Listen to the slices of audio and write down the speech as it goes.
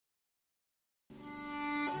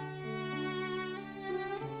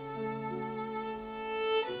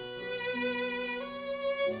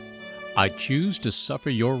I choose to suffer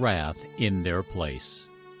your wrath in their place.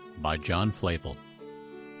 By John Flavel.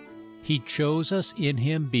 He chose us in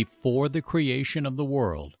Him before the creation of the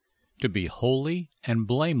world to be holy and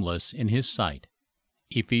blameless in His sight.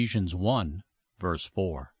 Ephesians 1, verse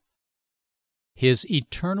 4. His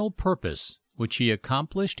eternal purpose, which He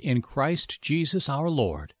accomplished in Christ Jesus our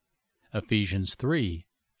Lord. Ephesians 3,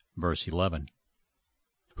 verse 11.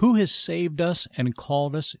 Who has saved us and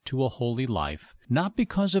called us to a holy life, not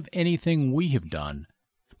because of anything we have done,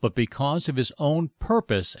 but because of His own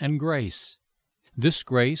purpose and grace. This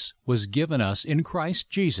grace was given us in Christ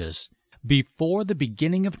Jesus before the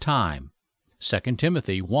beginning of time. 2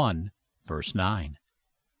 Timothy 1, verse 9.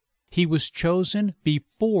 He was chosen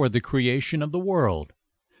before the creation of the world.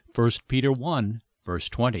 1 Peter 1, verse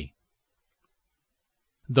 20.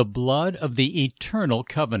 The blood of the eternal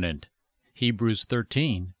covenant. Hebrews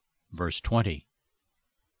 13, verse 20.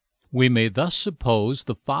 We may thus suppose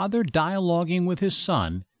the Father dialoguing with His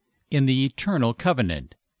Son in the eternal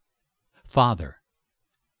covenant. Father,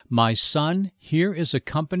 my Son, here is a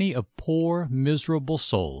company of poor, miserable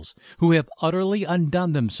souls who have utterly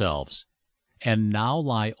undone themselves, and now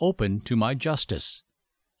lie open to my justice.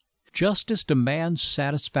 Justice demands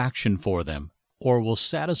satisfaction for them, or will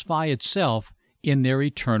satisfy itself in their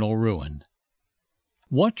eternal ruin.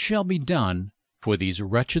 What shall be done for these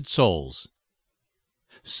wretched souls?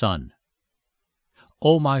 Son,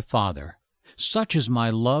 O my Father, such is my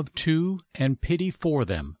love to and pity for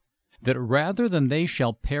them, that rather than they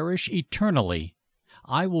shall perish eternally,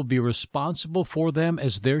 I will be responsible for them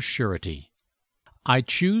as their surety. I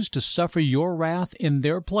choose to suffer your wrath in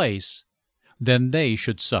their place, then they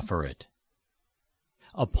should suffer it.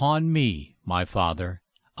 Upon me, my Father,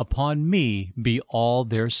 upon me be all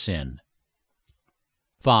their sin.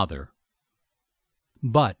 Father,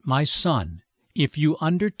 but, my Son, if you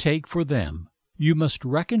undertake for them, you must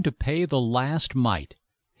reckon to pay the last mite.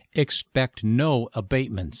 Expect no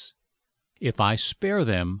abatements. If I spare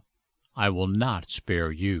them, I will not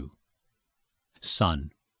spare you.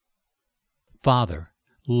 Son, Father,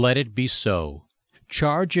 let it be so.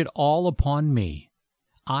 Charge it all upon me.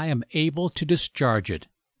 I am able to discharge it,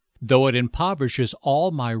 though it impoverishes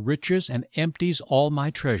all my riches and empties all my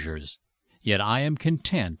treasures, yet I am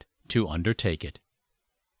content to undertake it.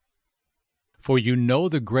 For you know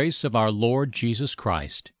the grace of our Lord Jesus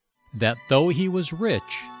Christ, that though He was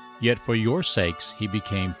rich, yet for your sakes He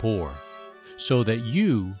became poor, so that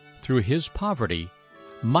you, through His poverty,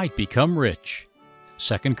 might become rich.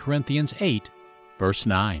 2 Corinthians 8, verse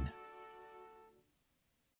 9.